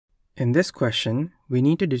In this question, we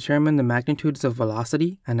need to determine the magnitudes of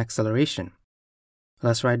velocity and acceleration.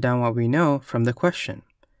 Let's write down what we know from the question.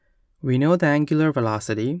 We know the angular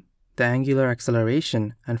velocity, the angular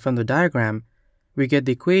acceleration, and from the diagram, we get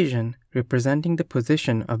the equation representing the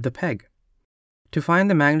position of the peg. To find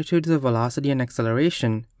the magnitudes of velocity and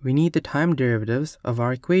acceleration, we need the time derivatives of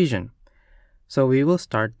our equation. So we will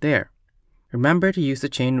start there. Remember to use the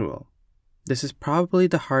chain rule. This is probably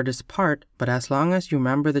the hardest part, but as long as you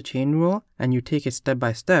remember the chain rule and you take it step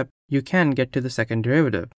by step, you can get to the second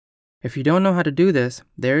derivative. If you don't know how to do this,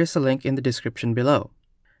 there is a link in the description below.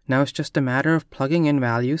 Now it's just a matter of plugging in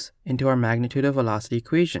values into our magnitude of velocity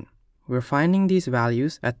equation. We're finding these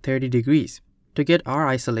values at 30 degrees. To get r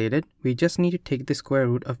isolated, we just need to take the square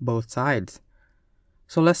root of both sides.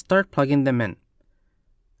 So let's start plugging them in.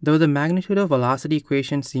 Though the magnitude of velocity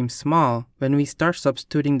equation seems small, when we start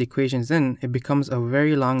substituting the equations in, it becomes a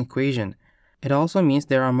very long equation. It also means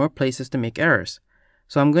there are more places to make errors.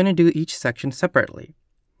 So I'm going to do each section separately.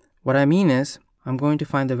 What I mean is, I'm going to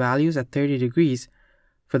find the values at 30 degrees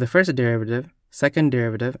for the first derivative, second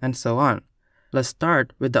derivative, and so on. Let's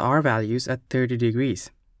start with the r values at 30 degrees.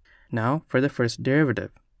 Now for the first derivative.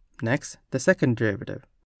 Next, the second derivative.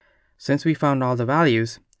 Since we found all the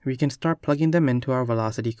values, we can start plugging them into our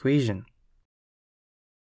velocity equation.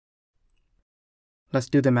 Let's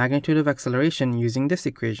do the magnitude of acceleration using this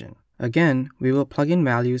equation. Again, we will plug in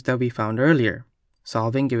values that we found earlier.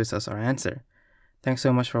 Solving gives us our answer. Thanks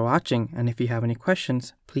so much for watching, and if you have any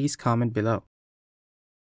questions, please comment below.